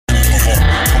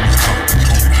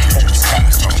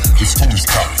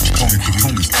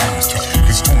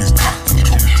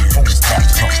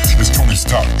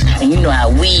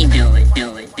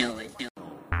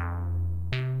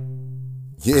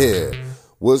Yeah,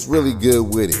 what's really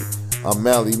good with it? I'm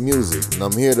Mally Music, and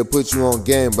I'm here to put you on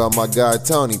game by my guy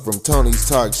Tony from Tony's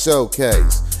Talk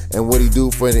Showcase, and what he do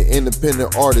for the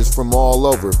independent artists from all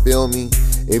over, feel me?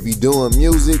 If you doing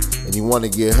music and you want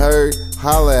to get heard,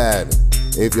 holla at him.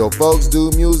 If your folks do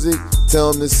music,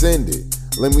 tell them to send it.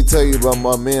 Let me tell you about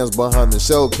my mans behind the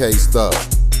showcase stuff.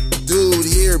 Dude,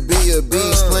 here be a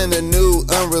beast, playing the new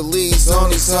unreleased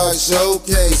Tony's Talk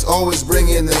Showcase, always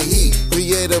bringing the heat.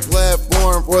 Create a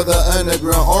platform for the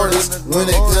underground artists. When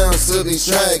it comes to these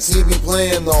tracks, he be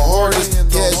playing the hardest.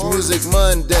 Catch music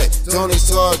Monday,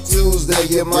 Tony's Talk Tuesday.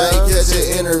 You might catch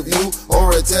an interview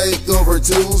or a takeover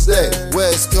Tuesday.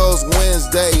 West Coast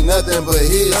Wednesday, nothing but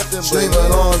hits.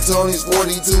 Streaming on Tony's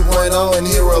 42.0 and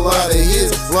hear a lot of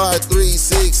hits.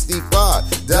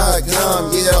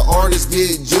 Fly365.com, yeah, artists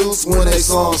get juice when they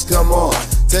songs come on.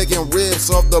 Taking rips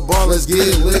off the bar, let's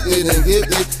get liquid and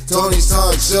gifted. Tony's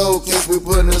Talk Showcase, we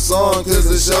putting this on cause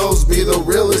the shows be the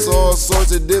realest. All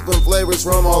sorts of different flavors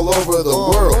from all over the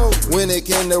world. When it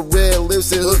came to red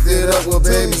lips, it hooked it up with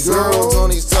baby girl.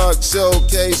 Tony's Talk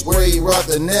Showcase, where he rock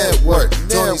the network.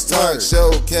 Tony's Talk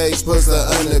Showcase puts the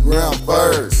underground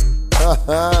first.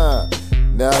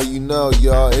 Now you know,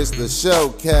 y'all, it's the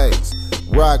showcase.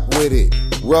 Rock with it,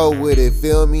 roll with it,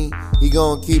 feel me? He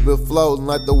gon' keep it floating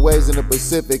like the waves in the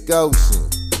Pacific Ocean.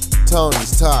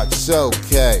 Tony's Talk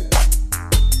Showcase.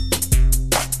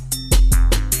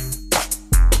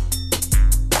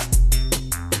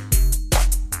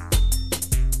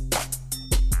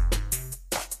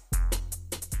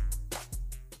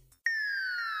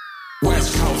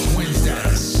 West Coast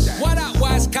Wednesdays. What up,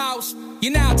 West Coast?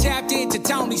 You're now tapped into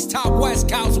Tony's Talk West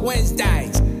Coast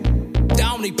Wednesdays. The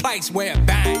only place where it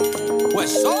bang.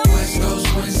 West Coast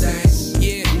Wednesdays.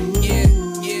 Yeah.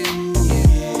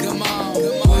 Come on.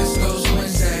 West Coast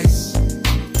Wednesdays.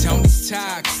 Tony's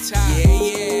Talks.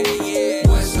 Yeah.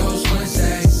 West Coast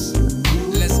Wednesdays.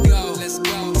 Let's go.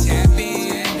 Tap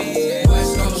in.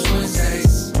 West Coast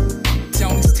Wednesdays.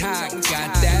 Tony's Talks.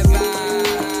 Got that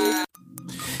vibe.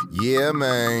 Yeah,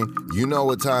 man, you know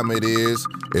what time it is.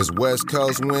 It's West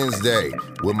Coast Wednesday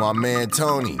with my man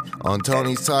Tony on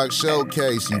Tony's Talk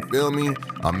Showcase, you feel me?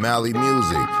 I'm Mally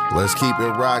Music. Let's keep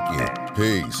it rocking.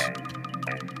 Peace.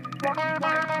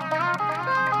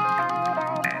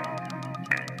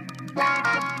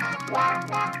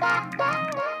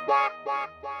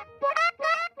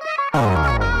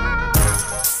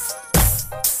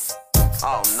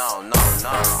 Oh, no.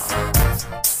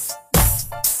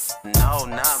 No,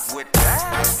 not with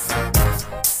that.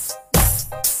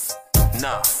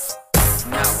 No,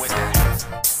 not with that.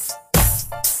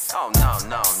 Oh, no,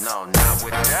 not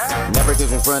with that. Never kiss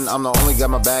me front, I'm the only got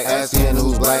my back. Asking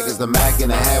who's black is the Mac in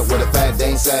the hat with a fat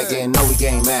dang sack. And no, we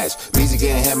can't match. BZ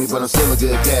can't have me, but I'm still a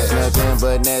good catch. Nothing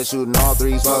but net shooting all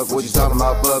threes. Fuck what you talking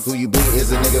about, fuck who you be.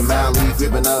 Is a nigga Mally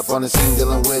creeping up on the scene,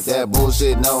 dealing with that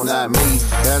bullshit. No, not me.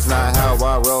 That's not how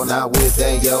I roll, not with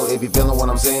that, yo. If you feeling what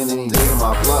I'm saying, then you digging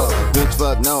my flow. Bitch,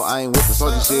 fuck no, I ain't with the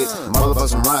salty shit. Motherfuck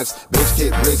some rocks, bitch,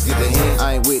 kick bricks, get the hint.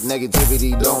 I ain't with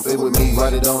negativity, don't fit with me.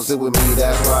 Right, it don't sit with me,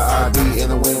 that's why I be in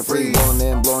the wind free. Blowing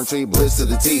in, blowing tree, bliss to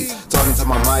the teeth. Talking to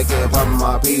my mic and popping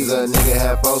my peas. A nigga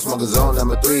had four smokers on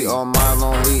number 3. On my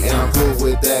lonely, and I'm cool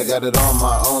with that. Got it on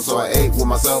my own, so I ate with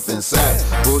myself and sat.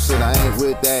 Bullshit, I ain't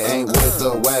with that, ain't with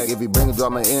the whack. If you bring a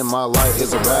drama in my life,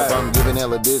 it's a rap. I'm giving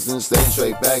hella distance, staying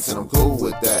straight facts, and I'm cool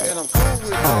with that.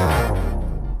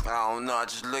 I don't know, I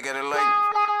just look at it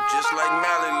just like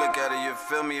Mally look at it, you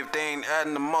feel me? If they ain't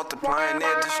adding to multiplying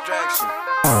their distraction.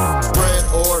 Spread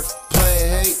or play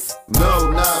hate? No,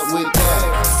 not with that.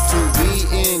 To be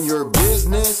in your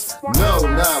business? No,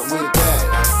 not with that.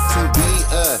 To be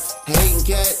a hating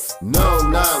cat? No,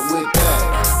 not with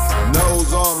that.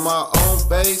 Nose on my own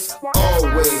face?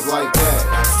 Always like that.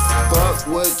 Fuck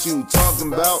what you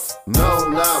talking about? No,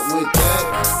 not with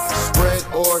that. Spread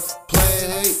or play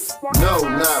hate? No,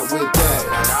 not with that.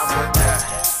 Not with that.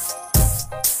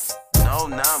 No,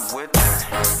 not with that.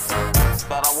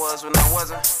 Thought I was when I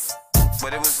wasn't,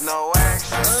 but it was no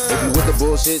action. If you with the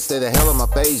bullshit, stay the hell on my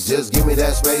face. Just give me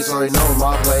that space, already know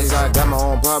my place. I got my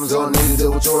own problems, don't need to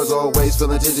deal with yours. Always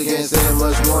feeling tension, can't stand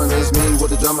much more. Miss me with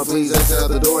the drama, please exit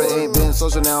out the door. Ain't been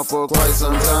social now for quite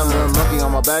some time. A monkey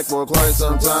on my back for quite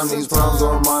some time. These problems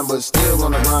are mine, but still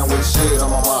on the grind with shit on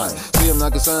my mind. See, I'm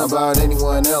not concerned about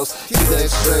anyone else. Keep that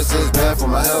stress, it's bad for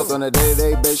my health. On a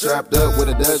day-to-day basis, strapped up with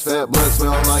a Dutch fat blood,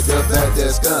 smelling like a fat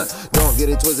dead skunk. Don't get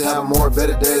it twisted, have more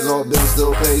better days. All bills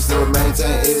still pay, still maintain.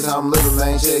 Is how I'm living,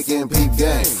 man. Shaking peep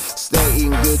game. Stay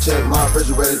eating good, check my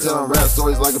refrigerator, telling rap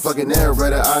stories like a fucking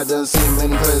narrator. I done seen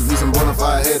many players be some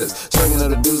bonafide haters. Stringing up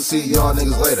the dudes, see y'all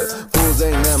niggas later. Fools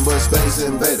ain't nothing but space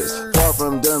invaders. Far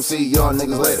from dumb, see y'all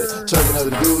niggas later. Chugging up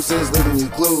the deuces, leaving you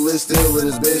clueless. Still in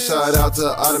this bitch, shout out to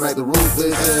Automatic the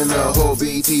Ruthless and the whole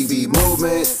BTV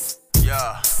movement.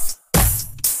 Yeah.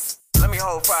 Let me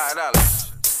hold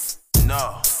 $5.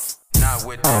 No, not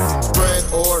with that. Spread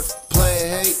or play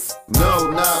hate? No,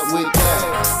 not with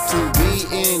that. To be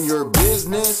in your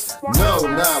business? No,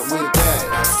 not with that.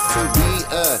 To be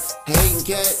a hating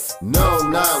cat? No,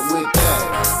 not with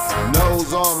that.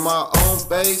 Nose on my own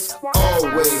face?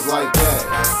 Always like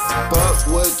that.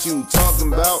 Fuck what you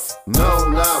talking about? No,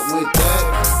 not with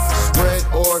that. Spread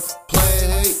or play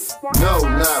hate? No,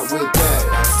 not with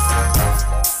that.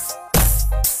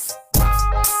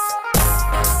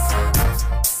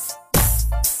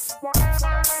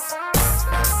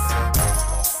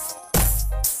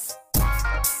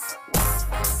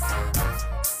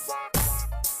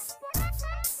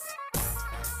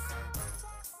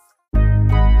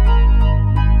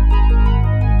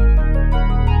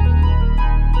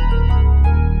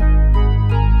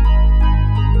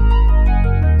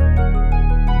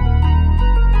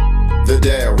 The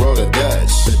dad wrote a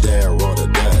Dutch. The dad wrote a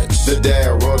Dutch. The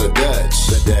dad wrote a Dutch.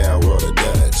 The dad wrote a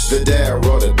Dutch. The dad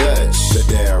wrote a Dutch. The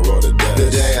dad wrote a Dutch.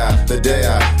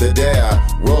 The day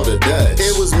I wrote a Dutch.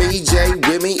 It was me, Jay,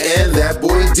 Remy, and that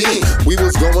boy D. We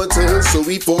was going to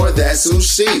Hisui for that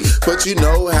sushi. But you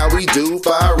know how we do.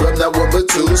 Fire up, not one but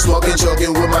two. Smoking,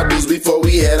 choking with my dudes before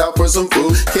we head out for some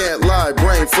food. Can't lie,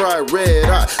 brain fried, red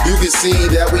hot. You can see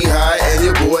that we high, and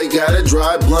your boy got a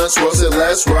dry blunt. Roasted,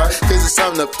 let's ride, cause it's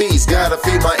time to feast. Gotta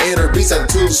feed my inner beast. Had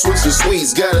two switch to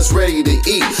sweets, got us ready to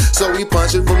eat. So we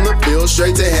punch it from the field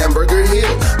straight to Hamburger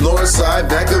Hill. North side,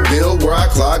 Vacaville, where I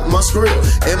clock my script.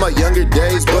 In my younger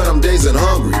days, but I'm dazed and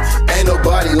hungry. Ain't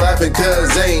nobody laughing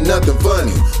cause ain't nothing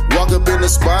funny. Walk up in the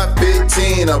spot,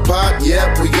 15 a pop,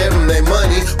 yep, we gave them their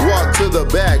money. Walk to the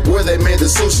back where they made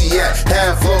the sushi at.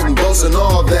 Half floating boats and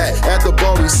all that. At the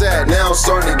bar we sat, now I'm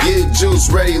starting to get juice,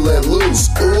 ready let loose.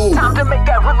 Ooh. Time to make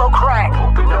that Rillo crack.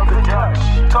 Open up the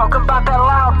Dutch. Talking about that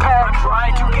loud pack.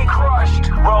 Trying to get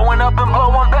crushed. Rolling up and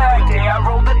blowing back. Day I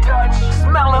rolled the Dutch.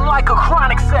 Smelling like a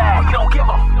chronic sack. We don't give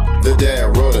a The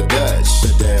dad wrote a Dutch.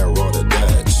 The dad wrote a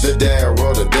Dutch. The dad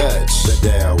wrote a Dutch. The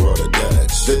dad wrote a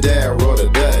Dutch. The dad wrote a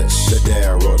Dutch. The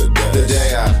dad wrote a Dutch.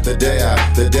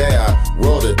 The day I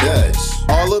wrote a Dutch.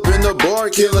 All up in the bar,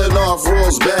 killing off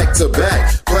rolls back to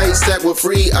back. Plate stacked with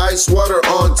free ice water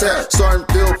on tap. Starting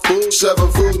to feel full,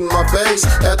 shoving food in my face.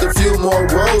 After a few more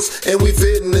rolls, and we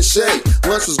fit in the shape.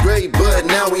 Lunch was great, but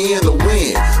now we in the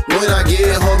wind. When I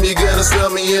get home, you're gonna smell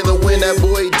me in the wind. That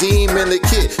boy Deem in the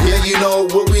kit. Yeah, you know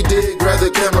what we did. Grab the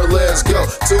camera, let's go.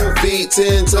 2 feet,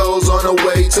 10 toes on the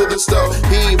way to the stove.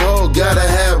 Heave ho, gotta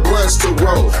have blunts to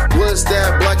roll. What's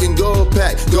that black and gold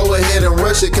pack? Go ahead and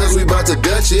rush it, cause we about to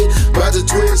Dutch it. About to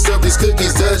twist up these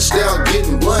cookies, Dutched out,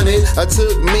 getting blunted. I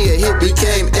took me a hit,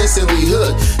 became instantly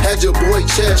hooked. Had your boy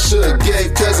chest shook,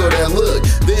 gave cuz of that look.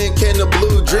 Then came the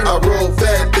blue dream, I roll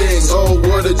fat things. Oh,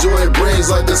 what a joy it brings,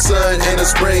 like the sun in the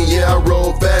spring. Yeah, I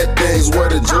roll fat things,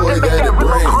 what a joy that it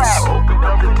brings. Open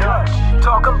up the Dutch.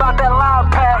 Talking about that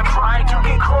loud pack. Trying to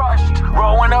get crushed.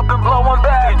 Rolling up and blowing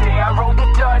back. Day I rolled the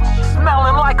Dutch.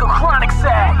 Smelling like a chronic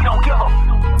sack. We don't give a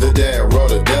The dad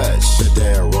wrote a Dutch. The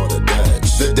dad wrote a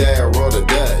Dutch. The dad wrote a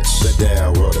Dutch. The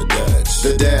dad wrote a Dutch.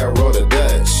 The dad wrote a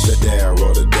Dutch. The dad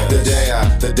wrote a Dutch.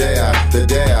 The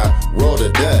day I wrote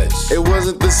a Dutch. It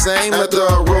wasn't the same after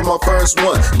I wrote my first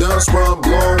one. Done sprung,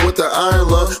 blown with the iron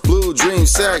lung. Blue dream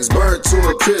sacks burnt to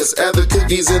a crisp. Add the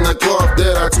cookies in the cloth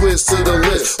that I twist to the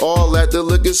list. All at the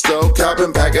liquor store,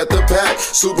 copping pack at the pack.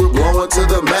 Super blowing to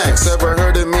the max. Ever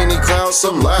heard of mini clouds?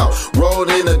 Some loud. Rolled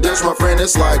in a Dutch, my friend.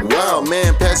 It's like wow,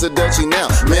 man, pass the Dutchie now.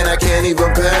 Man, I can't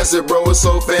even pass it, bro. It's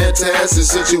so fantastic.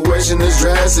 Situation is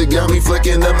drastic, got me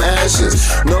flicking them ashes.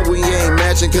 No, we ain't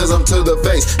matching, cause I'm to the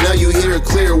face. Now you hear it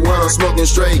clear when I'm smoking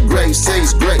straight grapes.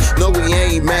 Tastes great. No, we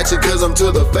ain't matching, cause I'm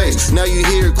to the face. Now you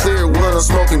hear it clear when I'm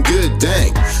smoking good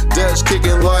dank. Dutch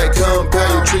kicking like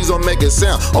compound, your trees don't make a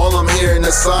sound. All I'm hearing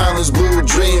is silence, blue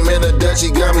dream, and the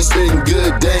Dutchie got me spitting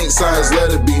good dank. Science,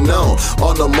 let it be known.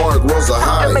 On the mark, rolls the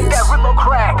highest. Make that Rillo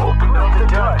crack. Open up the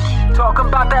Dutch. Talking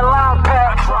about that loud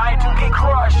pack. Trying to get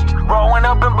crushed. Rolling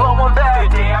up and blowing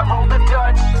back. Day I rolled the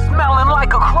Dutch. Smelling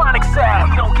like a chronic sack.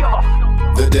 We don't give a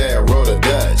The dad wrote a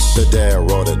Dutch. The dad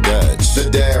wrote a Dutch. The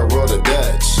dad wrote a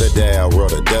Dutch. The dad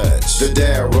wrote a Dutch. The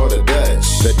dad wrote a Dutch.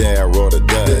 The dad wrote a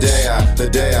Dutch. The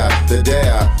day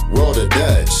I wrote a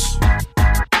Dutch.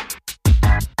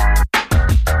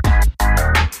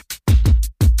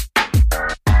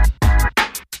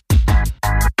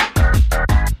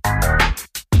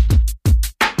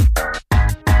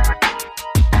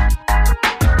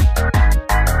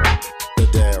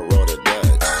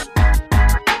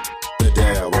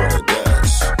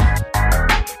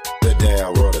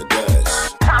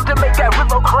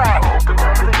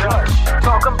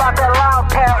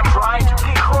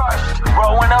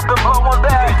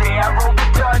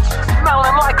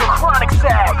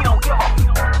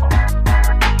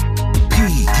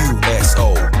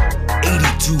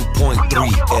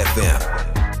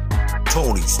 FM.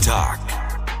 Tony's Talk.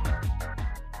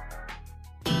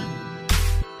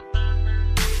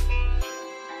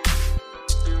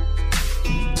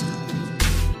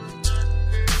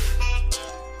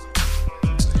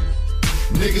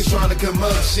 Niggas tryna come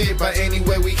up shit by any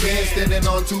way we can. Standing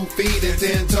on 2 feet and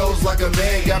 10 toes like a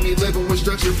man. Got me living with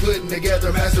structure, putting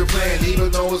together master plan.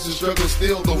 Even though it's a struggle,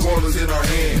 still the world is in our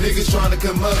hands. Niggas tryna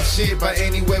come up shit by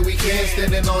any way we can.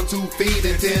 Standing on 2 feet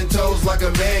and 10 toes like a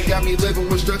man. Got me living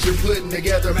with structure, putting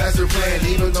together master plan.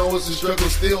 Even though it's a struggle,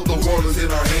 still the world is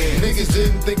in our hands. Niggas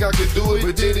didn't think I could do it,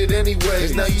 but did it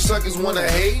anyways. Now you suckers wanna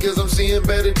hate, cause I'm seeing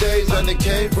better days. And it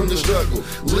came from the struggle,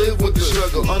 live with the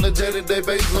struggle. On a day-to-day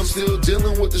basis, I'm still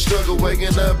dealing with the struggle.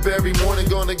 Waking up every morning,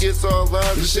 gonna get so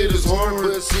alive. This shit is hard,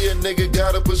 but see a nigga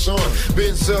gotta push on.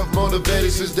 Been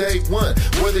self-motivated since day one.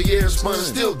 Whether year spun,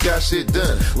 still got shit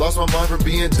done. Lost my mind from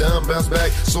being dumb, bounced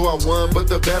back, so I won. But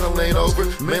the battle ain't over.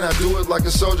 Man, I do it like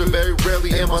a soldier. Very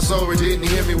rarely am I sober. Didn't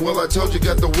hear me? Well, I told you,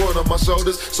 got the world on my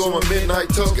shoulders. So I'm a midnight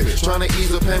token, trying to ease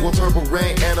the pain with purple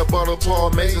rain and a bottle of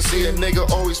Paul Mason. See a nigga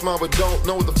always smile, but don't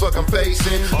know what the fuck I'm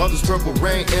facing. All this purple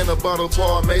rain and a bottle of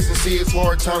Paul Mason. See, it's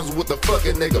hard times with the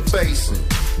fucking nigga facing.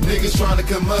 Niggas tryna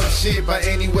come up shit by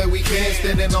any way we can.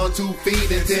 Standing on 2 feet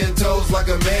and 10 toes like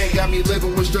a man. Got me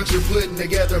living with structure, putting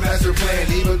together master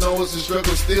plan. Even though it's a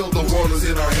struggle, still the world is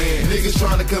in our hands. Niggas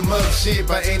tryna come up shit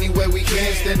by any way we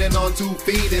can. Standing on 2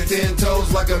 feet and 10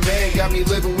 toes like a man. Got me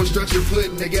living with structure,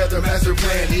 putting together master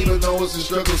plan. Even though it's a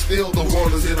struggle, still the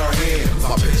world is in our hands.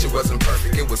 My picture wasn't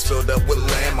perfect, it was filled up with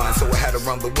landmines. So I had to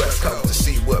run the west coast to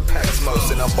see what packs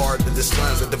most. And I'm hard to this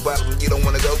lines at the bottom you don't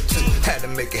wanna go to. Had to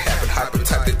make it happen, hyper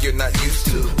type that you're not used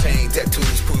to. Pain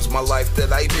tattoos proves my life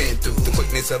that I've been through. The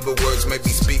quickness of the words make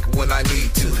me speak when I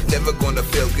need to. Never gonna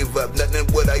fail, give up, nothing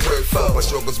what I work for. My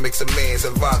struggles makes a man,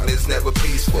 surviving is never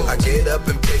peaceful. I get up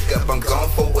and pick up, I'm gone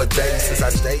for a day. Since I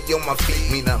stay on my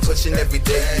feet, mean I'm pushing every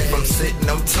day. If I'm sitting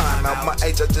on time, out my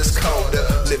age I just called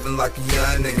up. Living like a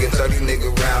young nigga, 30 nigga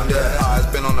round up. Eyes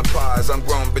been on the prize, I'm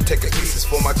grown, but taking pieces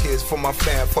for my kids, for my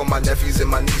fam, for my nephews and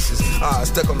my nieces.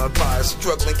 Stuck on the prize,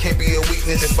 struggling can't be a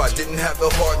weakness. If I didn't have the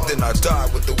heart, then I die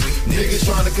with the weakness. Niggas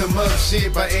tryna come up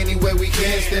shit by any way we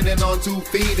can. Standing on 2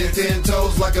 feet and 10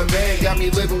 toes like a man. Got me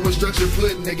living with structure,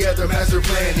 putting together master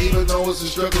plan. Even though it's a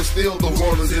struggle, still the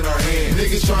world is in our hands.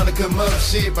 Niggas tryna come up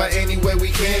shit by any way we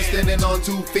can. Standing on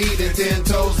 2 feet and 10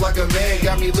 toes like a man.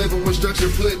 Got me living with structure,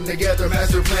 putting together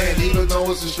master plan. Even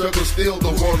though it's a struggle, still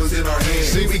the world is in our hands.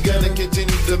 See, we gonna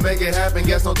continue to make it happen.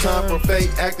 Got no time for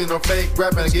fake acting or fake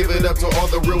rapping. Give it up to all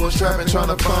the real ones trapping.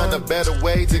 Trying to find a better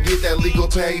way to get that legal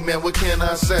pay. Man, what can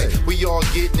I say? We all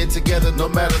getting it together no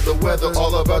matter the weather.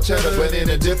 All about cheddar, but in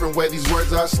a different way. These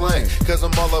words I slang, cause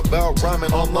I'm all about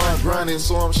rhyming, online grinding.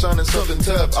 So I'm shining something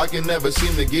tough, I can never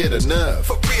seem to get enough.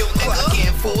 For real, nigga,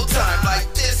 in full time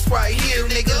like this right here,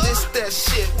 nigga. This that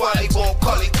shit, why they won't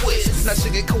call it quits? Not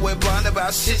sugar cool and blind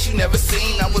about shit you never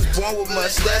seen. I was born with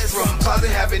much less, from closet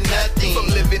having nothing. From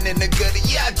living in the gutter,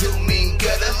 yeah I do mean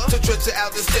gutter. To trips to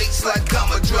outer states like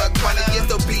I'm a drug runner. Yes,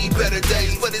 there'll be better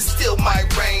days, but it still might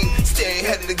rain. Stay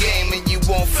ahead of the game and you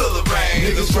won't feel the rain.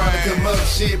 Niggas trying to come up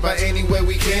shit by any way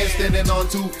we can. Standing on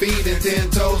 2 feet and 10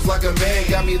 toes like a man.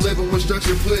 Got me living with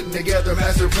structure, putting together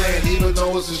master plan. Even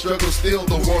though it's a struggle, still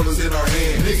the world is in our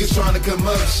hands. Niggas trying to come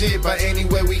up shit by any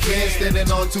way we can.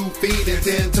 Standing on 2 feet and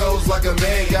 10 toes like a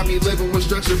man. Got me living with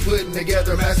structure, putting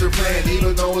together master plan.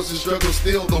 Even though it's a struggle,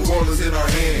 still the world is in our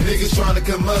hands. Niggas trying to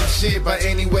come up shit by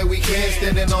any way we can.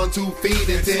 Standing on 2 feet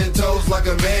and 10 toes like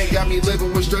a man. Got me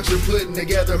living with structure, putting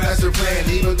together master plan.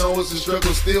 Even though it's a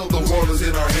struggle, still the world is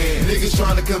in our hands. Niggas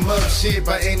trying to come up shit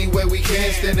by any way we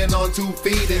can. Standing on 2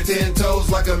 feet and 10 toes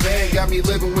like a man. Got me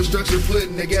living with structure,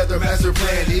 putting together master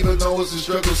plan. Even though it's a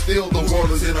struggle, still the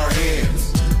world is in our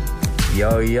hands.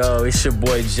 Yo, it's your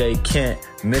boy Jay Kent,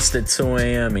 Mr. 2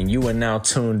 AM, and you are now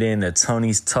tuned in to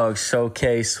Tony's Talk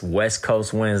Showcase, West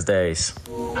Coast Wednesdays.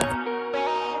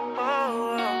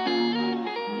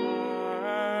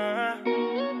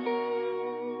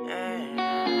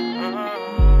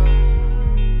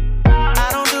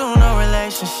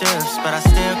 But I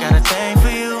still got a thing for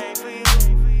you.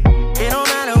 It don't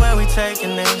matter where we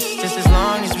taking this, just as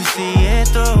long as we see it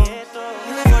through.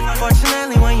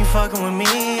 Fortunately, when you fucking with me,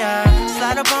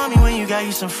 slide up on me when you got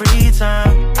you some free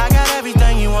time. I got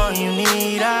everything you want, you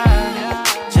need.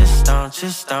 Just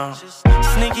don't.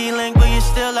 Sneaky link, but you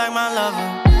still like my lover.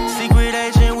 Secret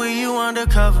agent with you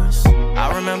undercovers.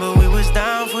 I remember we was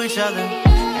down for each other.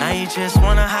 Now you just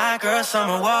wanna hide, girl,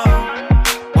 summer. Whoa.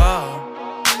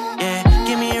 Yeah,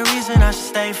 give me a reason I should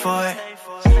stay for it.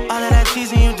 All of that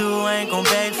teasing you do, I ain't gon'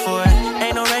 beg for it.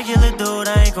 Ain't no regular dude,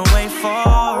 I ain't gon' wait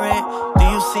for it. Do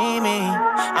you see me?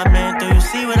 I meant, do you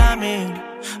see what I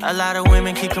A lot of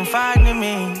women keep confiding in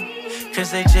me,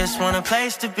 cause they just want a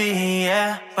place to be,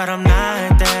 yeah. But I'm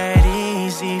not that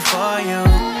easy for you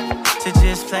to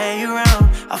just play around.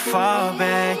 I fall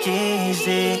back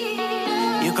easy.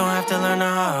 You gon' have to learn the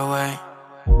hard way.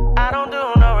 I don't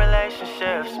do no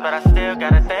relationships, but I still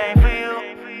got a thing for you.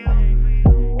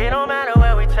 It don't matter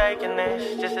where we taking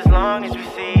this, just as long as we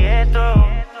see it through.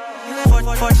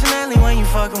 Fortunately, when you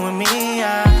fucking with me,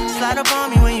 I slide up on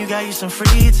me when you got you some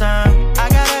free time. I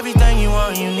got everything you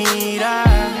want, you need,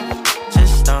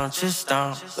 just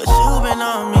don't. But you been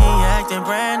on me, acting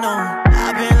brand new.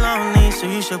 I've been lonely, so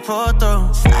you should pull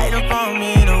through. Slide up on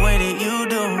me the way that you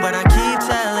do, but I keep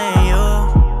telling you,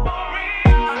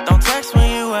 don't text when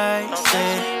you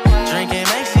wasted. Drinking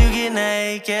makes you get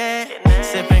naked.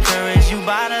 Sipping courage, you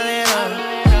bottle it up.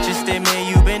 Just admit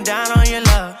you been down on your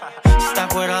luck.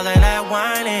 Stop with all of that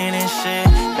whining and shit.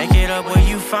 Make it up where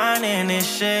you finding this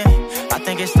shit. I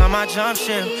think it's time I jump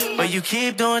ship, but you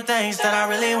keep doing things that I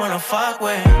really wanna fuck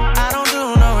with. I don't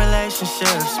do no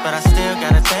relationships, but I still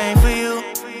got a thing for you.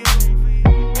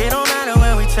 It don't matter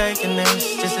where we taking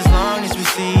this, just as long as we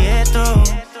see it through.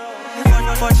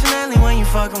 Fortunately, when you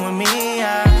fucking with me,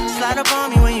 I slide up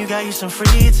on me when you got you some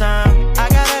free time. I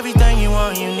got everything you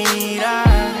want, you need,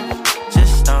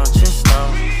 just don't.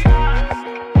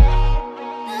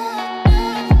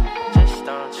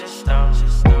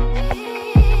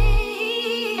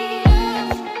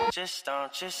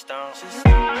 Just don't.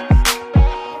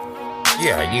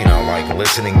 Yeah, you know, like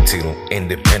listening to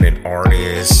independent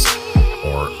artists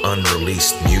or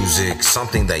unreleased music,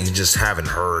 something that you just haven't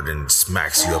heard and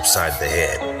smacks you upside the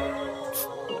head.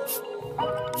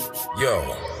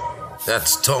 Yo,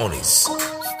 that's Tony's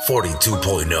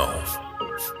 42.0.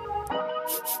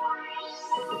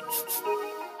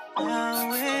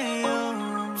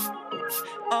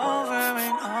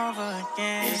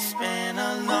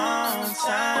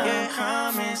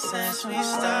 Since we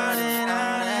started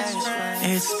out as friends.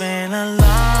 It's been a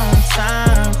long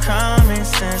time coming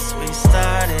since we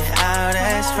started out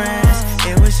as friends.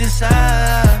 It was just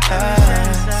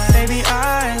us. Baby,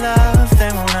 our love,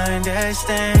 they won't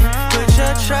understand. Put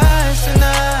your trust in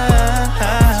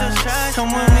us.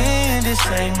 Come with me and just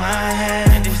take my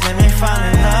hand. Just let me fall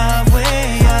in love with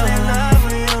you.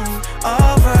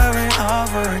 Over and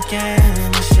over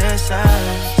again. It's just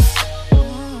us.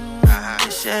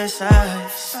 It's just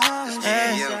us.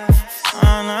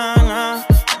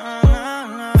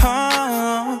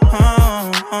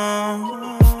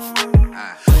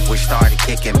 We started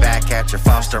kicking back at your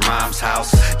foster mom's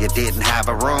house. You didn't have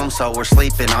a room, so we're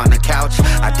sleeping on the couch.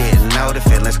 I didn't know the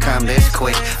feelings come this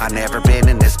quick. I never been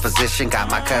in this position, got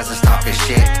my cousins talking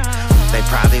shit. They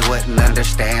probably wouldn't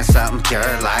understand something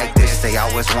pure like this. They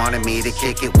always wanted me to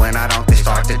kick it when I don't, they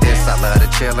start to diss. I love to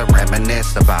chill and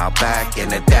reminisce about back in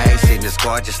the day. Seen this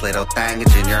gorgeous little thing in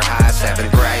junior high,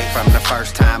 7th grade. From the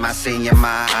first time I seen you,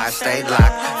 my eyes stayed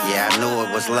locked. Yeah, I knew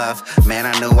it was love, man,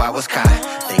 I knew I was caught.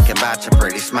 Thinking about your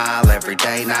pretty smile every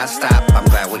day, not stop. I'm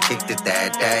glad we kicked it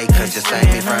that day, cause you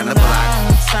saved me from the block.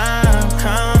 Long time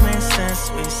coming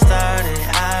since we started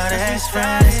out as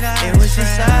friends. It was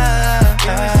just us.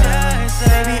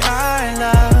 Baby, our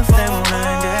love, they won't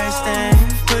understand.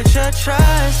 Put your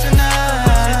trust in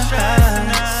us.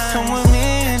 Come with me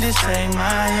and just take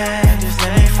my hand. Just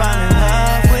let me fall in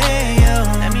love with you.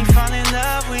 Let me fall in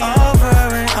love with you. Over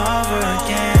and over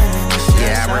again.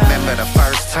 Yeah, I remember the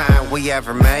first time we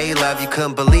ever made love. You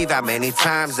couldn't believe how many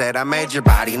times that I made your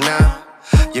body numb.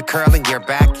 You're curling your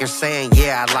back, you're saying,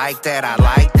 yeah, I like that, I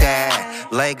like that.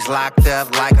 Legs locked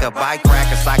up like a bike rack,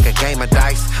 it's like a game of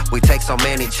dice. We take so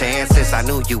many chances, I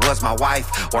knew you was my wife.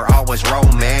 We're always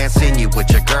romancing, you with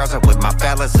your girls or with my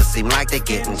fellas. It seem like they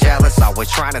getting jealous,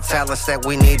 always trying to tell us that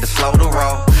we need to slow the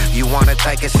roll. You wanna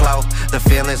take it slow, the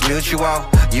feeling's mutual.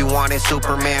 You wanted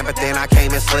Superman, but then I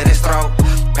came and slit his throat.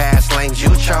 Past lanes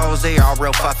you chose, they all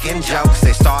real fucking jokes.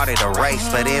 They started a race,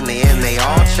 but in the end they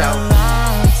all choked.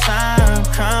 Time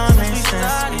coming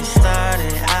since we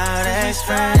started out as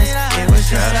friends. It was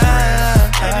just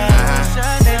us.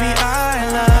 Baby,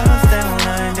 our love, they won't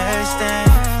understand.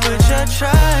 Put your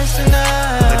trust in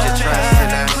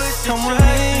us. Come with me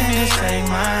and just take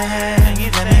my hand.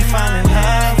 Let me fall in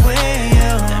love with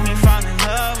you. Let me fall in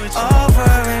love with you. Over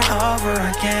and over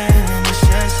again. It's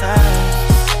just us.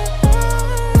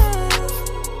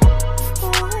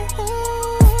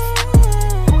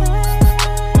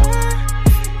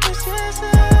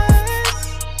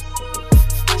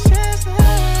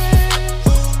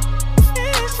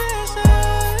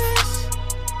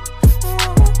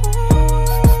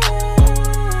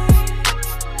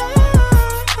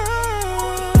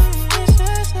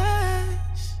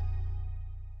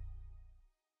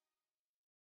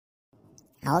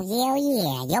 Oh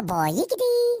yeah, your boy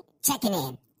Yickety checking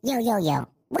in. Yo.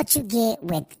 What you get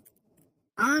with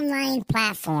online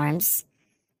platforms,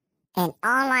 an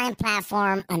online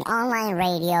platform, an online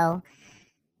radio,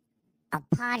 a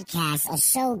podcast, a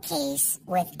showcase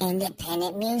with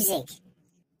independent music.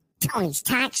 Tony's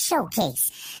Talk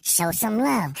Showcase. Show some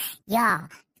love. Y'all,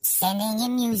 send in your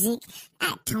music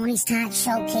at Tony's Talk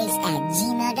Showcase at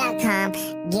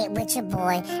gmail.com. Get with your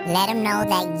boy. Let him know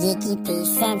that Yickety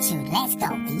sent you. Let's go.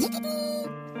 Yickety.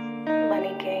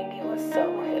 Money Gang, you a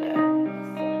soul hitter.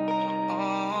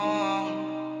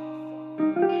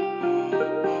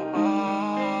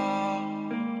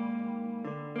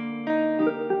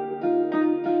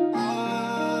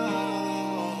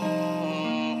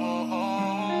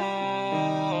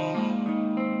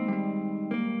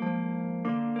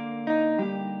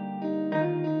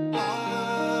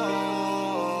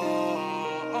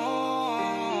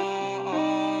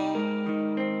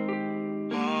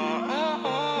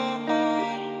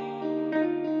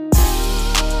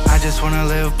 Just wanna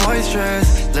live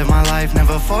boisterous, live my life,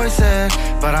 never force it.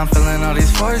 But I'm feeling all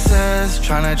these forces,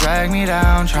 tryna drag me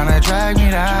down, tryna drag me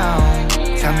down.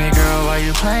 Tell me, girl, why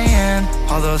you playing?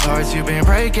 All those hearts you've been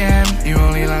breaking. You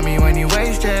only love me when you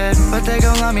wasted, but they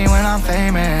gon' love me when I'm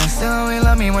famous. Still only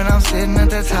love me when I'm sitting at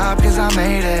the top, cause I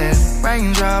made it.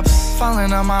 Raindrops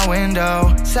falling on my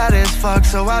window, sad as fuck,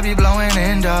 so I be blowing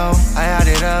indo. I add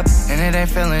it up, and it ain't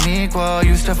feeling equal.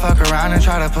 Used to fuck around and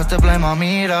try to put the blame on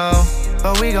me though,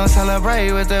 but we gon'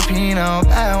 celebrate with the Pinot.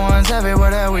 Bad ones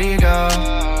everywhere that we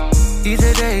go. These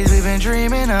are days we've been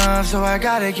dreaming of, so I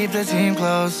gotta keep the team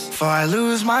close. Before I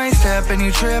lose my step and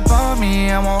you trip on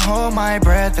me, I won't hold my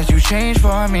breath that you change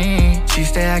for me. She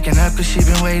stay acting up cause she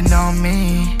been waiting on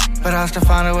me, but I'll still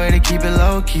find a way to keep it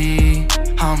low-key.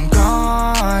 I'm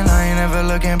gone, I ain't never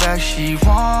looking back. She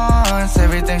wants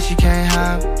everything she can't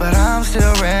have, but I'm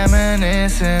still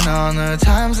reminiscing on the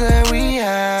times that we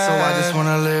had. So I just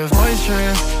wanna live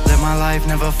boisterous, live my life,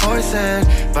 never force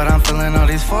it. But I'm feeling all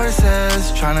these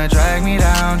forces, tryna drag me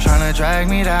down, tryna drag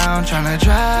me down, tryna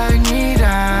drag me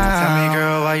down. Tell me,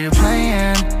 girl, why you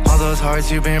playing? All those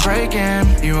hearts you've been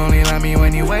breaking. You only love me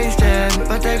when you wasted,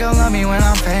 but they gon' love me when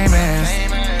I'm famous.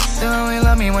 They only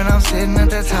love me when I'm sitting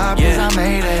at the top, cause I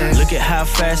made it. Look at how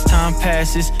fast time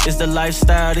passes. It's the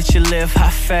lifestyle that you live, high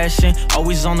fashion.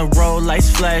 Always on the road, lights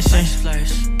flashing.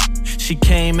 She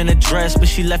came in a dress, but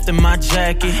she left in my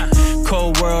jacket.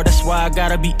 Cold world, that's why I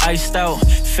gotta be iced out.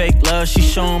 Fake love, she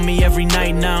showing me every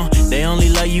night now. They only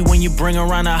love you when you bring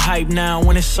around the hype now.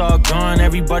 When it's all gone,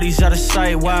 everybody's out of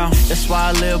sight, wow. That's why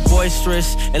I live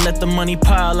boisterous and let the money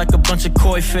pile like a bunch of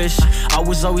koi fish. I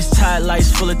was always tight,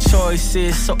 lights full of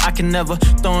choices, so I can never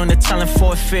throw in the talent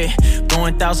forfeit.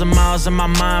 Going 1,000 miles in my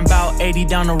mind, about 80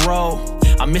 down the road.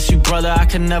 I miss you, brother, I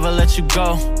can never let you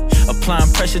go.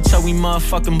 Applying pressure till we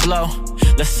motherfucking blow.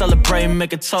 Let's celebrate and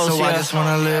make a toast, so I just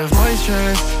wanna live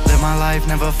boisterous, live my life,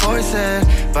 never force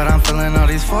it. But I'm feeling all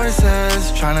these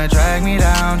forces, tryna drag me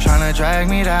down, tryna drag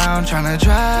me down, tryna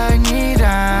drag me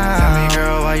down. Tell me,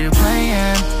 girl, why you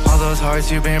playing? All those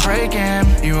hearts you've been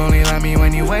breaking. You only love me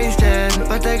when you wasted,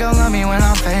 but they gon' love me when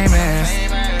I'm famous.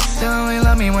 They only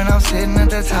love me when I'm sitting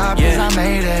at the top, cause I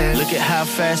made it. Look at how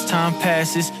fast time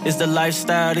passes. It's the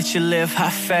lifestyle that you live, high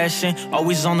fashion.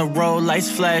 Always on the road,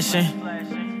 lights flashing.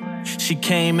 She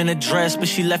came in a dress, but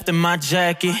she left in my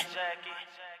jacket.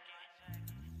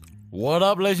 What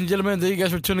up, ladies and gentlemen? Thank you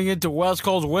guys for tuning in to West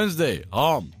Coast Wednesday.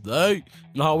 Hey, you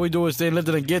know how we do it, staying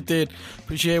lifted and gifted.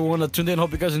 Appreciate everyone that tuned in.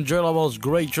 Hope you guys enjoyed all those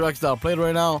great tracks that I played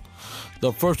right now.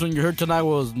 The first one you heard tonight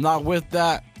was Not With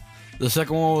That. The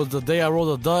second one was The Day I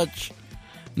Rolled the Dutch.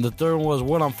 And the third one was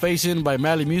What I'm Facing by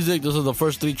Mally Music. Those are the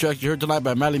first three tracks you heard tonight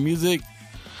by Mally Music.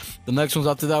 The next ones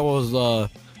after that was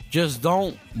Just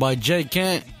Don't by Jay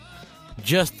Kent.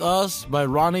 Just Us by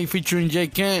Ronnie featuring Jay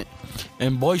Kent.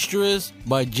 And Boisterous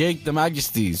by Jake the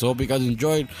Majesty. So hope you guys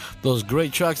enjoyed those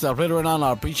great tracks that I played right now. And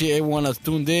I appreciate everyone that's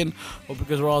tuned in. Hope you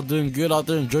guys are all doing good out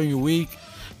there, enjoying your week.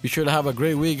 Be sure to have a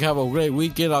great week, have a great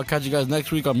weekend. I'll catch you guys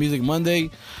next week on Music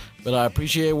Monday. But I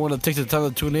appreciate everyone that takes the time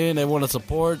to tune in, everyone that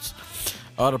supports.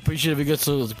 I'd appreciate if you get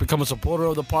to become a supporter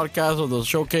of the podcast or the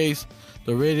showcase,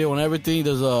 the radio and everything.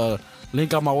 There's a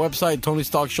link on my website,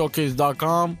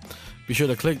 TonyStalkShowcase.com. Be sure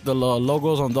to click the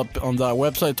logos on that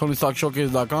website,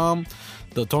 TonyStalkShowcase.com.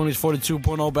 The Tony's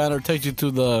 42.0 banner takes you to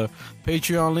the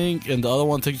Patreon link, and the other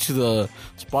one takes you to the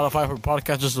Spotify for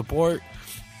podcaster support.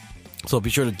 So be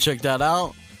sure to check that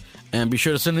out. And be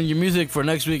sure to send in your music for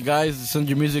next week, guys. Send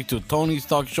your music to Tony's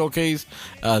Talk Showcase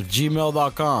at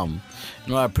gmail.com.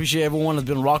 I appreciate everyone that's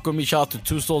been rocking with me. Shout out to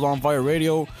Two Souls on Fire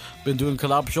Radio. Been doing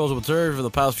collab shows with her for the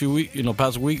past few weeks,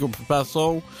 past week or past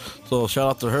so. So shout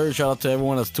out to her. Shout out to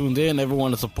everyone that's tuned in,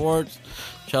 everyone that supports.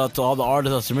 Shout out to all the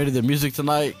artists that submitted their music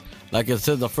tonight. Like I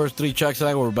said, the first 3 tracks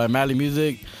tonight were by Mally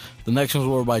Music. The next ones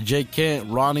were by Jake Kent,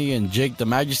 Ronnie, and Jake the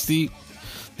Majesty.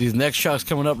 These next tracks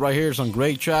coming up right here, some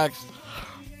great tracks.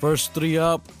 First 3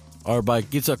 up are by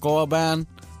Quetzalcoatl Band.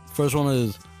 First one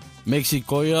is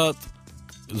Mexicoyot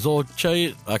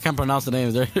Zolchay. I can't pronounce the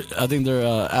names. I think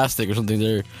they're Aztec or something.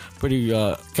 They're pretty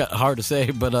hard to say,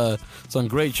 but some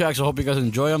great tracks. I hope you guys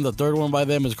enjoy them. The third one by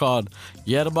them is called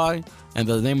Yerba, and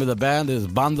the name of the band is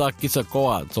Banda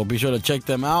Quetzalcoatl. So be sure to check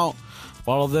them out.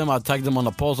 Follow them. I'll tag them on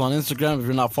the post on Instagram. If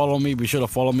you're not following me, be sure to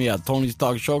follow me at Tony's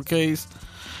Talk Showcase.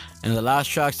 And the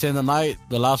last tracks to end the night,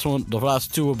 the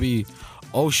last 2 will be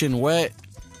Ocean Wet,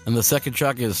 and the second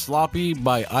track is Sloppy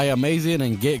by I Amazing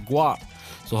and Get Guap.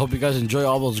 So hope you guys enjoy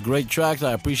all those great tracks.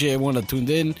 I appreciate everyone that tuned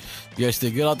in. You guys stay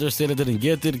good out there, stay lifted and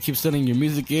gifted. Keep sending your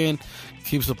music in,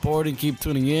 keep supporting, keep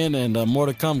tuning in, and more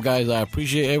to come, guys. I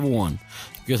appreciate everyone.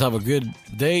 You guys have a good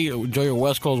day. Enjoy your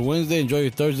West Coast Wednesday. Enjoy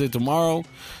your Thursday tomorrow.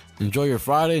 Enjoy your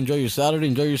Friday. Enjoy your Saturday.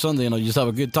 Enjoy your Sunday. Just have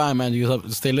a good time, man. You guys have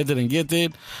to stay lifted and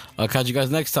gifted. I'll catch you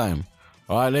guys next time.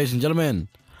 All right, ladies and gentlemen.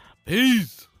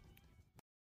 Peace.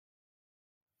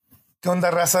 ¿Qué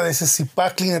onda, raza? This is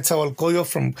Zipacli Netzahualcoyo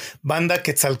from Banda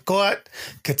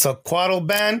Quetzalcoatl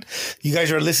Band. You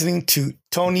guys are listening to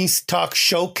Tony's Talk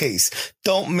Showcase.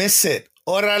 Don't miss it.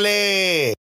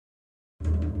 Órale!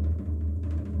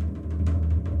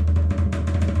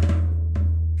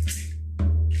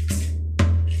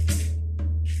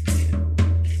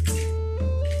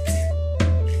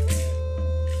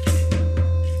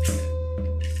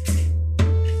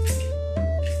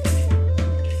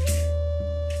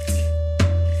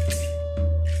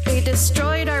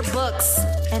 Destroyed our books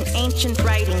and ancient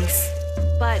writings,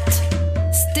 but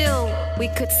still we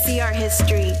could see our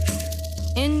history.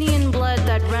 Indian blood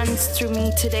that runs through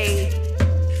me today.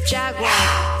 Jaguar,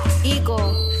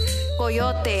 eagle,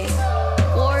 coyote,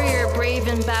 warrior brave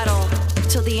in battle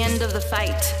till the end of the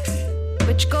fight,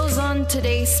 which goes on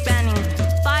today spanning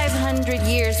 500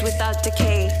 years without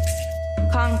decay.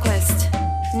 Conquest.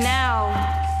 Now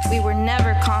we were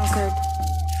never conquered.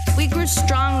 We grew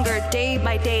stronger day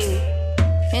by day.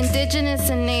 Indigenous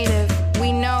and native,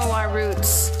 we know our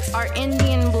roots, our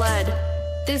Indian blood.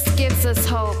 This gives us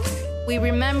hope. We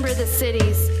remember the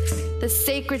cities, the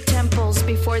sacred temples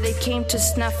before they came to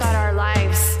snuff out our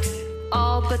lives.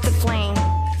 All but the flame.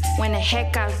 When a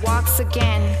Heka walks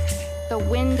again, the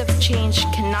wind of change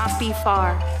cannot be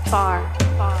far, far,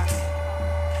 far.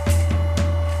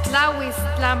 Lawis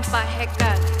Tlampa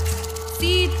Heka,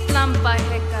 Seed Tlampa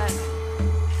Heka.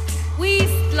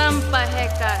 Whis Tlampa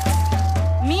Hecat,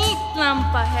 Mi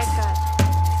Tlampa Hecat,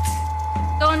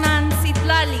 Tonan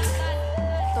Sitlali,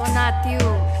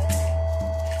 Tonatiu.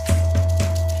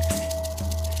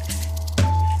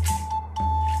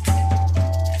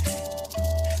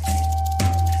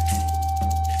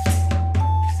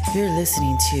 You're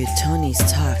listening to Tony's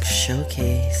Talk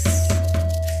Showcase.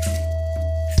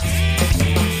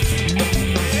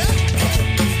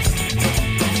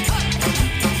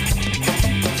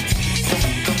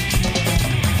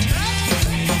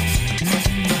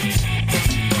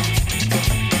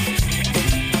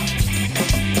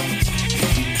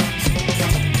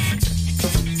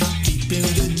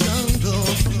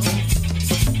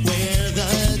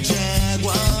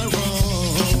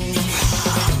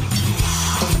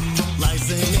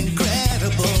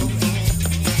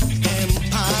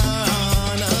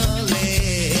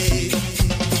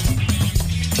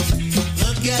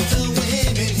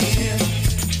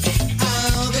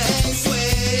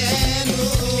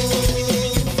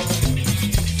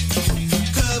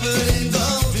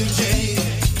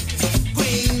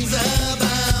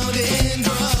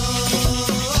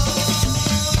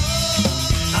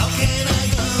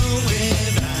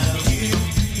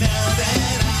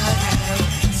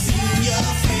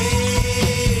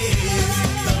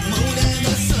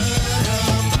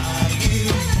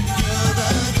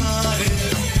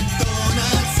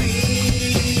 See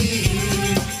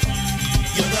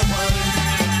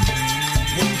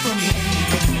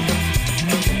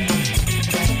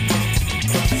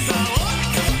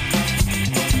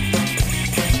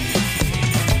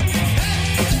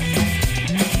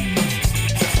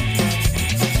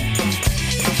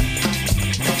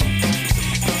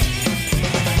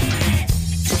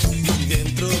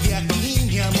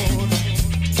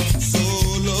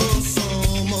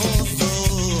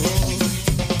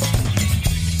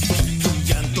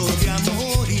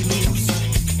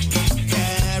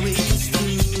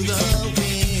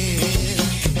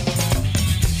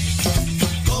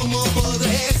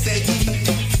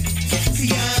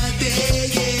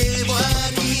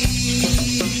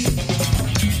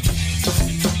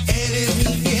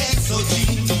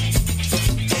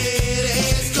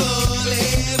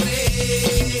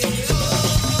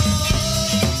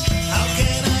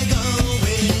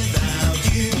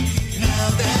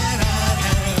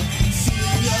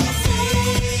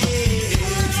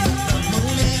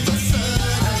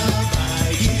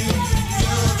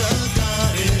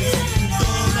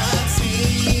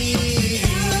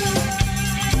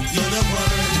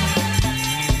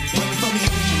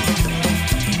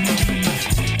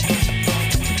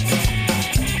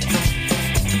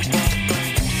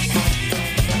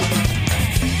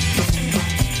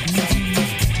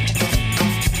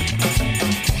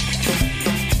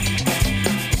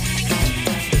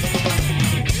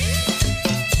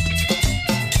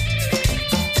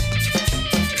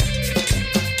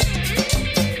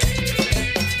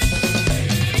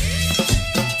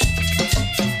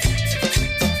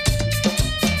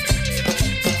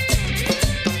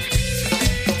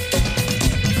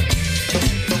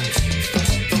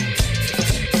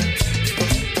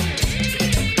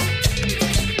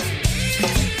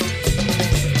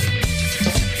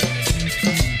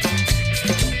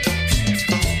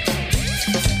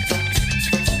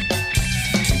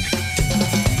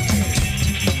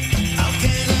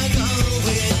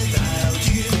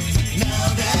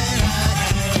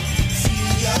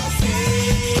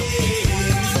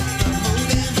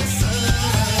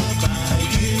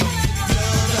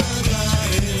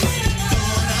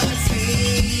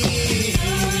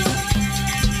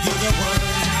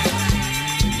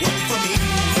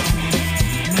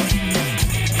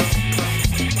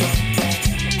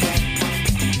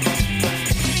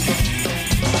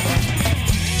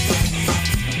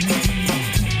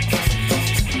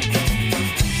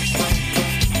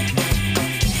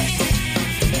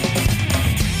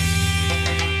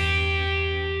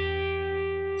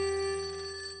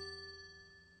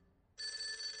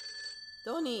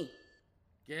Tony,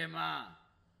 ¿Qué más?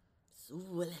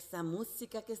 súbele esa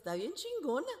música que está bien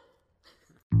chingona.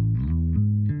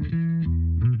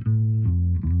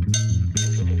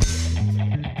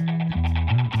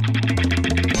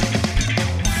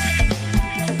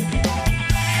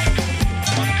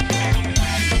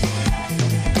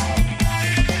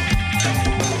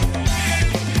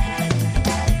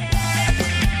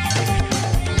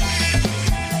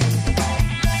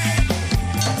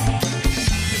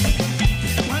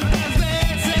 ¿Cuántas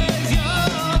veces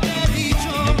yo te he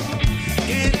dicho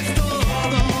que eres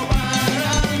todo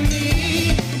para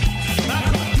mí?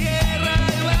 Bajo tierra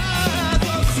y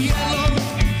bajo cielo,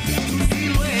 tu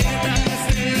silueta es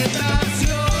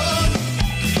tentación.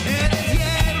 Eres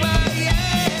hierba y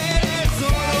eres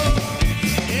oro,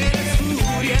 eres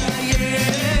furia y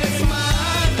eres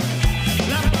mar.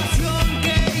 La pasión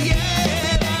que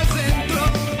llevas dentro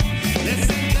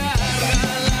desencarga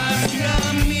hacia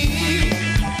mí.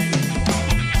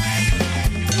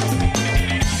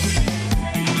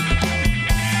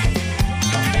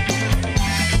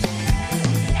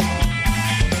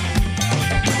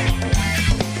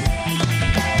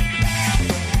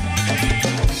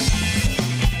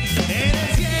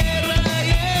 Eres tierra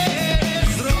y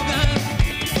eres droga,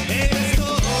 eres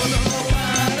todo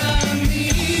para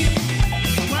mí.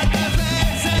 ¿Cuántas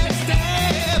veces te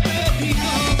he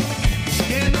pedido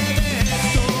que me des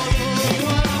todo tu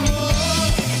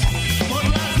amor? Por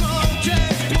las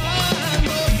noches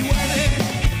cuando llueve,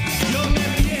 yo me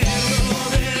pierdo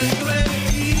dentro de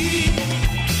ti.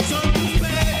 Son tus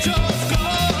pechos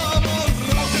como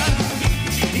roca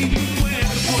y tu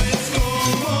cuerpo es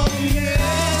como miel.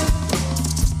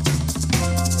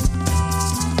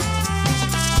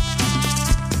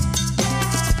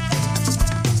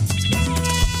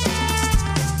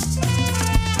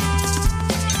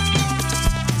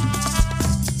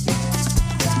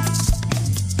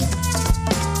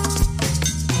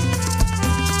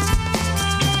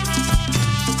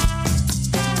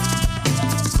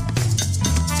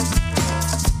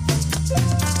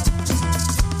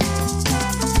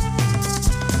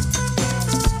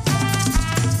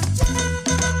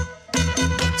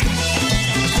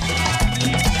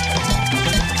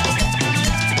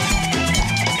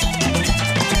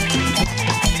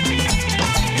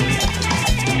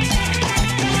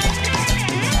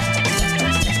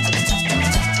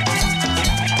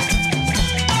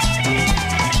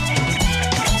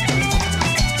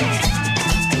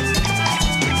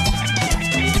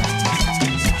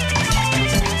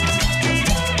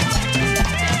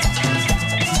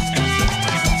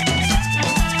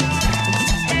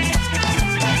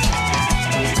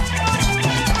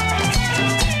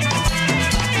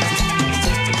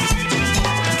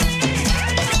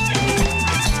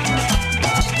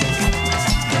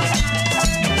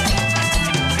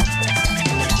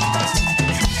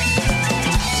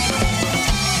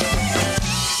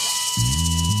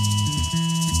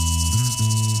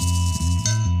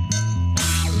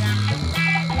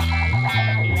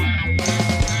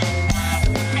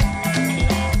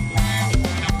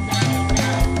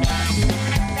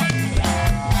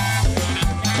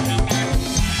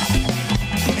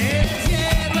 Eres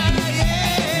tierra y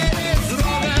eres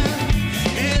droga,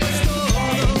 eres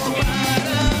todo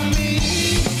para mí.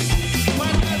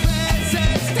 ¿Cuántas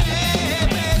veces te he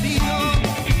pedido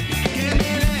que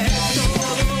me des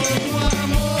todo tu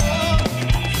amor?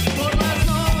 Por las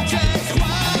noches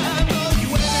cuando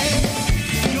llueve,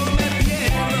 yo me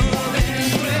pierdo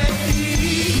dentro de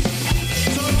ti.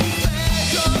 Son tus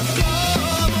pechos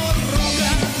como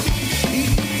roca y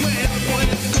tu cuerpo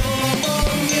es como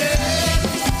miel.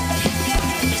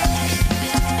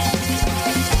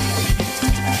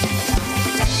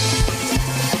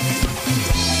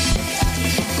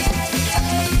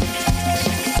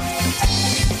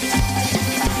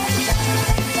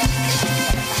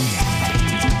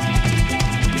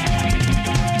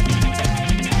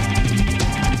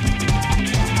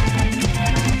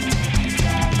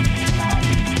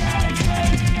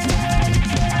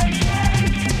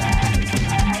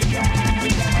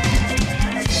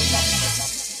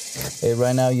 Hey,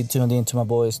 right now you tuned in to my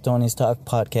boys Tony's Talk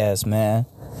podcast, man.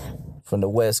 From the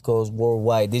West Coast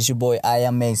worldwide. This your boy I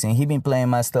Am Mason. He been playing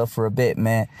my stuff for a bit,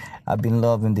 man. I've been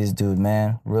loving this dude,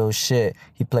 man. Real shit.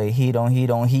 He play heat on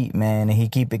heat on heat, man, and he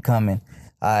keep it coming.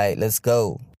 Alright, let's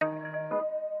go.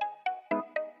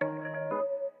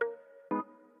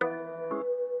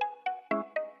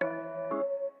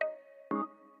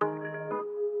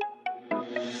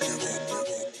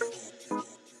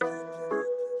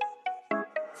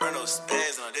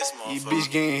 These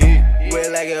bitch getting hit,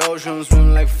 wet like an ocean,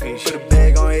 swim like a fish. Put a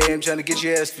bag on your AM tryna get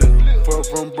your ass flew. Far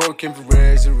from broken for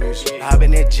rags and rich. Hop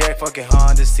in that Jack, fucking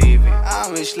Honda Civic.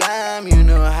 I'm a slime, you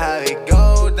know how it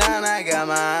go down. I got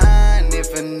my eye, and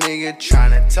if a nigga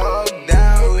tryna talk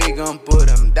down, we gon' put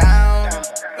him down.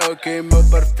 Okay, my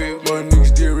perfect, my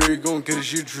niggas did really gon' get this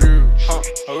shit true.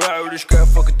 I ride with this crap,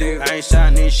 fuck a deal. I ain't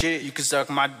signing shit, you can suck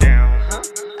my down.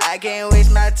 I can't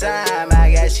waste my time,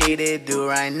 I got shit to do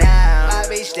right now. My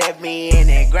bitch left me in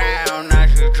the ground, now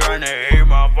she tryna hit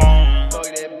my phone.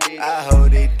 I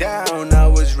hold it down, I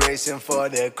was racing for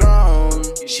the crown.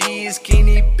 She a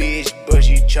skinny bitch, but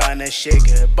she tryna shake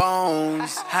her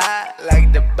bones. Hot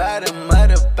like the bottom of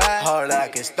the pot, hard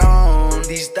like a stone.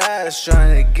 These thighs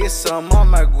tryna get some on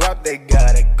my guap, they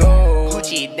gotta go.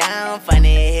 Gucci down,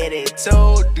 funny hit it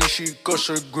toe. This shit cost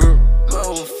a grip.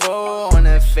 Go for on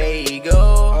a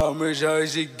Fago. How much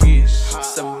as it gets?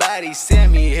 Somebody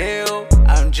send me hell.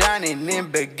 I'm drowning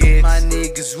in baguettes. My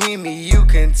niggas with me, you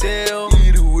can tell.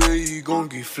 Either way, you gon'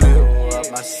 get flipped.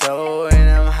 Up my soul and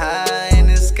I'm high in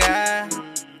the sky.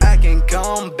 I can't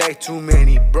come back, too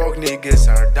many broke niggas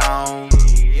are down.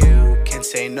 You can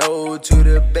say no to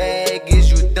the bag,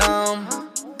 is you dumb?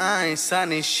 I ain't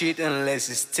signing shit unless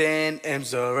it's 10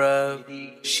 M's or up.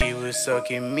 She was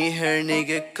sucking me, her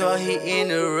nigga caught, he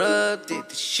interrupted.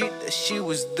 The shit that she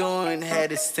was doing had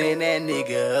to stand that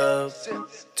nigga up.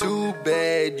 Too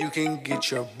bad you can get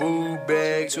your boo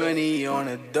bag. 20 on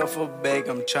a duffel bag,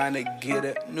 I'm tryna get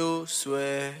a new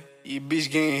swag. You bitch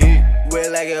getting hit,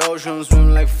 wet like an ocean,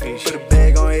 swim like fish. Put a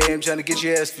bag on your head, I'm tryna get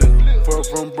your ass flew. Far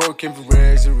from broken for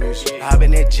rags and rich. Hop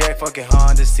in that Jack, fucking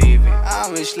Honda Civic.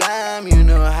 I'm a slime, you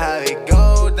know how it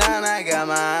go down. I got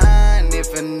my eye, and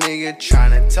if a nigga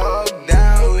tryna talk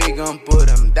down, we gon' put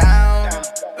him down.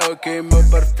 Okay, my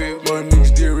perfect, my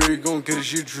niggas did really gon' get this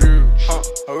shit true.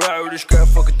 I ride with this crap,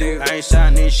 fuck a deal. I ain't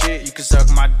signing shit, you can suck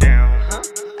my down.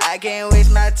 I can't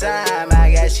waste my time,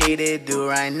 I got shit to do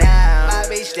right now. My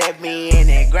bitch left me in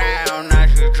the ground, now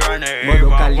she tryna hit Modo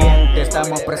my caliente, phone.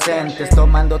 estamos presentes,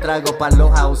 tomando trago pa'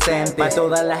 los ausentes. Pa'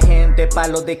 toda la gente, pa'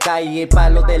 los de calle, pa'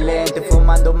 los de lente.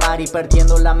 Fumando mari,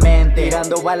 perdiendo la mente.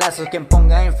 Tirando balazos, quien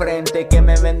ponga enfrente. Que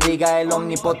me bendiga el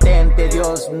omnipotente.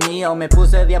 Dios mío, me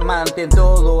puse diamante en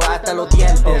todo, hasta los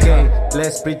dientes. Okay,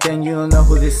 let's pretend you don't know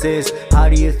who this is. How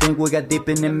do you think we got deep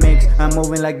in the mix? I'm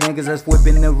moving like niggas that's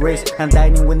whipping the wrist. I'm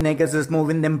dining with niggas that's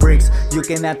moving them bricks. You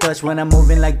cannot touch when I'm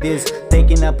moving like this.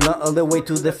 Taking a blunt all the way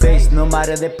to the face. No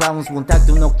matter the problems, won't talk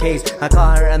to no case. I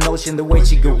call her an ocean the way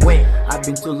she go wait. I've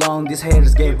been too long, these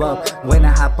haters gave up. When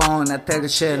I hop on, I tear the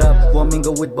shit up. One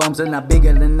mingle with bums and not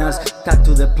bigger than us. Talk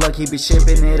to the plug, he be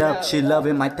shipping it up. She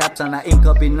loving my taps and I ink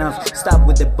up enough. Stop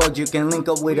with the bug, you can link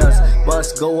up with us.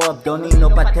 Bus go up, don't need no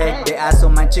patek. The ass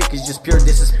on my chick is just pure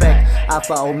disrespect.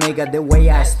 Alpha Omega, the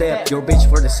way I step. Your bitch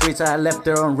for the streets, I left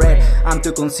her on red. I'm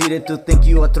too conceited to think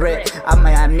you a threat. I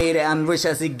might admit it, I'm rich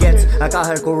as it gets. I call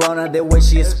her Corona the way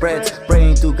she spreads.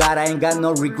 Praying to God, I ain't got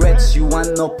no regrets. You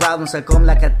want no problems, I come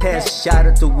like a test. Shout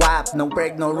out to WAP, no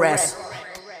break, no rest.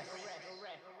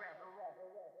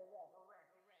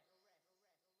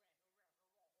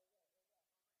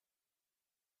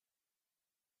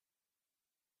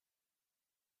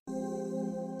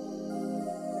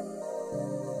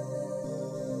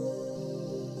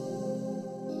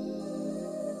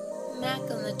 Mac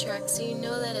on the track, so you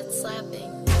know that it's slapping.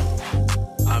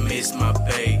 I miss my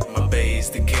pay is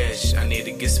the cash. I need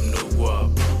to get some new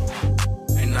guap.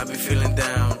 And I be feeling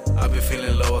down, I be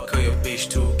feeling low. I call your bitch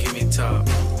to give me top.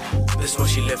 That's why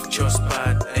she left your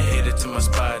spot and headed to my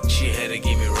spot. She had to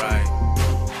give me right.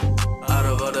 Out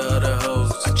of all the other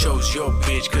hoes, I chose your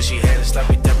bitch cause she had a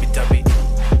sloppy tappy tappy.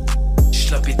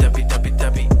 Sloppy tappy tappy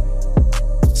tappy.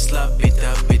 Sloppy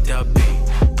tappy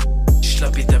tappy.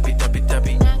 Sloppy tappy tappy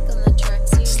tappy.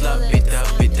 Sloppy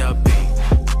tappy tappy.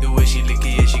 The way she lick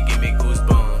it, yeah, she give me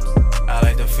goosebumps. I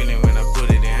like the feeling when I put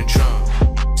it in her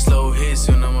trunk. Slow hits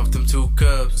when I'm off them 2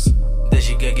 cups. Then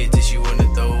she gotta get till she wanna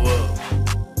throw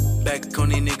up. Back on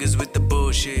these niggas with the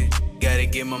bullshit. Gotta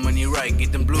get my money right,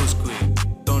 get them blues quick.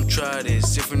 Don't try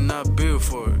this if we're not built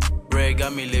for it. Brad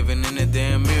got me living in a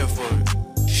damn mirror for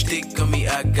it. Stick on me,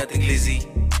 I got the glizzy.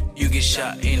 You get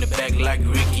shot in the back like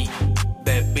Ricky.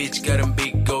 Bad bitch got them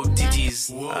big gold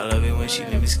titties. I love it when she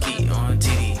let me ski on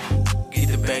titty. Get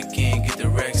the back in, get the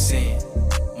racks in.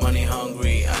 Money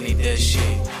hungry, I need that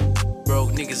shit.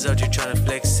 Broke niggas out here tryna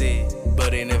flex it,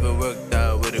 but it never worked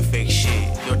out with the fake shit.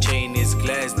 Your chain is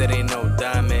glass, that ain't no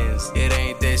diamonds. It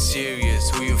ain't that serious,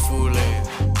 who you fooling?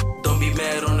 Don't be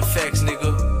mad on the facts,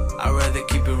 nigga. I'd rather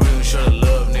keep it real and show the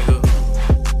love,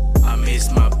 nigga. I miss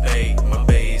my pay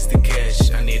is the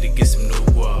cash. I need to get some new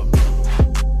guap.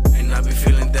 I be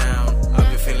feeling down, I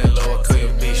be feeling low. I call your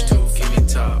bitch to give me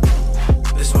top.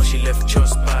 That's why she left left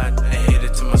your spot and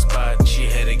headed to my spot. She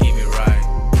had to give me right.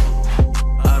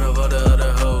 Out of all the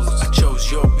other hoes, I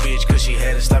chose your bitch cause she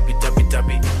had a sloppy toppy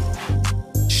toppy.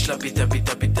 Sloppy toppy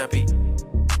toppy toppy.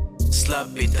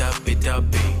 Sloppy toppy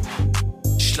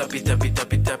toppy. Sloppy toppy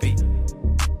toppy toppy.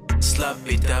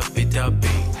 Sloppy toppy toppy.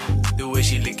 The way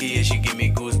she lick it, yeah, she give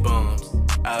me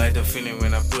goosebumps. I like the feeling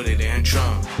when I put it in her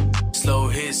trunk. Slow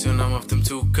hits when I'm off them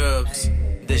 2 cups.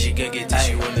 Then she can get till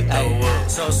she wanna throw up.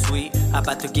 So sweet,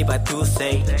 about to give her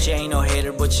toothache. She ain't no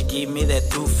hater, but she give me that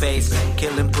two-face.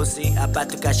 Killing pussy, about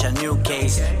to catch a new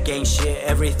case. Gang shit,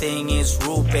 everything is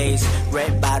rule-based.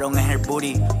 Red bottom in her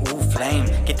booty, ooh flame.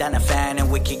 Get down the fan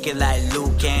and we kick it like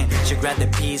Luke can. She grab the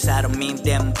piece, I don't mean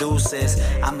them deuces.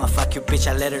 I'ma fuck you bitch,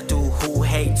 I let her do who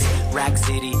hates. Rack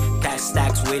City, cash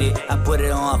stacks with it. I put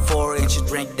it on a 4-inch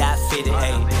drink that fitted.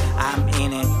 Hey, I'm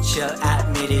in it, she'll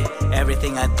admit it.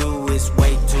 Everything I do is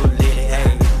way too lit,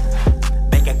 hey.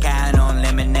 Bank account on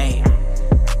lemonade.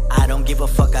 I don't give a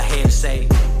fuck, I hate to say.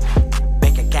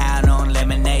 Bank account on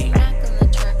lemonade.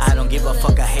 I don't give a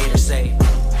fuck, I hate to say.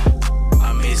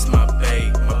 I miss my pay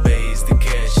is the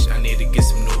cash. I need to get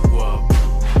some new guap.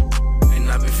 And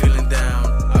I been feeling down,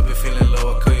 I been feeling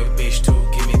low. I call your bitch too,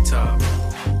 give me top.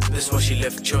 That's why she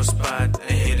left your spot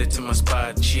and headed to my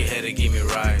spot. She had to give me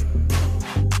right.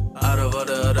 Out of all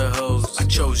the other hoes, I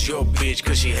chose your bitch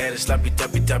cause she had a sloppy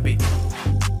toppy toppy.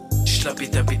 Sloppy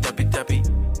toppy toppy toppy.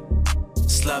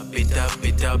 Sloppy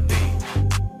toppy toppy.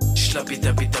 Sloppy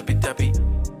toppy toppy toppy.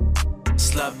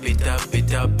 Sloppy toppy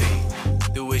toppy.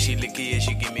 The way she lick it, yeah,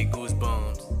 she give me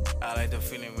goosebumps. I like the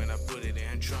feeling when I put it in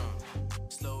her trunk.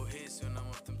 Slow hits when I'm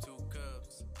off them 2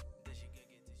 cups.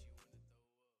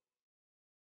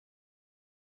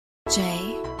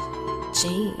 J.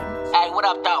 G. Hey, what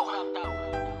up, though?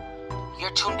 You're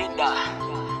tuned in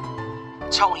to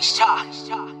Tony's Talk,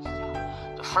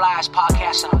 the flyest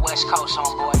podcast on the West Coast,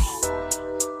 homeboy.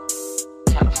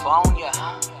 California.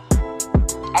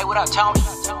 Hey, what up, Tony?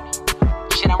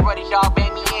 Shit, I'm ready, dog,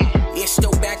 bang me in. Yeah,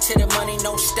 still back to the money,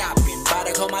 no stopping. About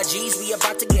to call my G's, we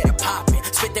about to get it poppin'.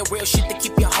 Spit that real shit to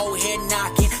keep your whole head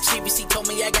knocking. CBC told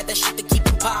me I got that shit to keep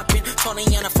it poppin'. Tony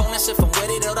on the phone, I said if I'm with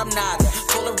it or I'm not.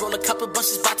 Pull and roll a couple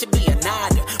bunches, about to be a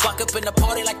nada. Walk up in the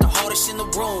party like the hardest in the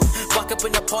room. Walk up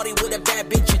in the party with a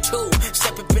bad bitch or 2.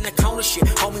 Step up in the corner shit,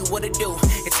 homie, what it do?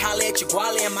 It's holla at your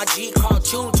guale and my G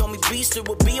cartoon. Told me beast it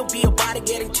would be about to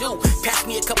get in 2. Pass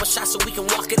me a couple shots so we can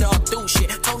walk it all through shit.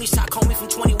 Tony's Talk, homie, from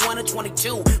 21 to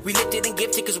 22. We lifted and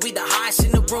gifted cause we the highest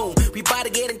in the room. We about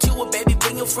to get into it, baby,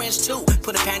 bring your friends too.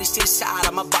 Put the panties to the side,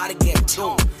 I'm about to get in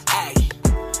tune. Hey,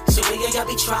 so when y'all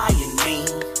be trying me,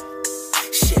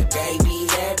 shit, baby,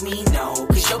 let me know.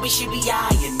 Cause your bitch, she be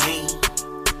eyeing me,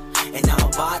 and I'm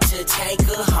about to take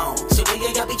her home. So when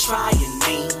y'all be trying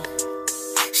me,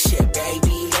 shit,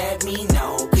 baby, let me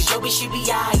know. Cause your bitch, she be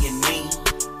eyeing me,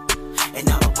 and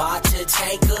I'm about to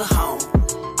take her home.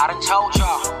 I done told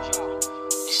y'all,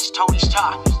 this is Tony's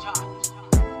Talk.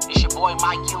 It's your boy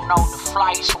Mike, you know, the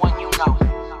flyest one you know.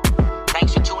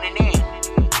 Thanks for tuning in.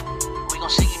 We gon'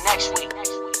 see you next week,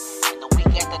 and the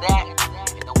week after that,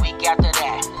 and the week after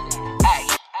that. Hey.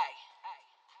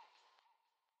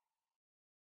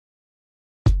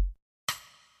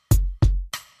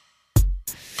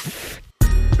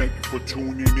 Thank you for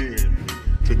tuning in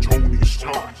to Tony's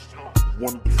Talk,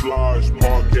 one of the flyest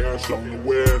podcasts on the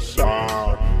west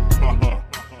side.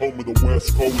 Home of the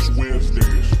West Coast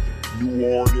Wednesdays.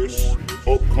 New artists,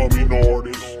 upcoming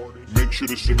artists. Make sure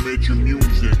to submit your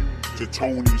music to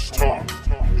Tony's Talk,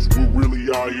 cause we're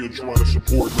really out here trying to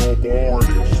support local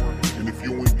artists. And if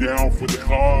you ain't down for the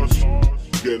cause,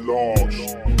 get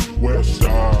lost. West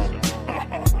side.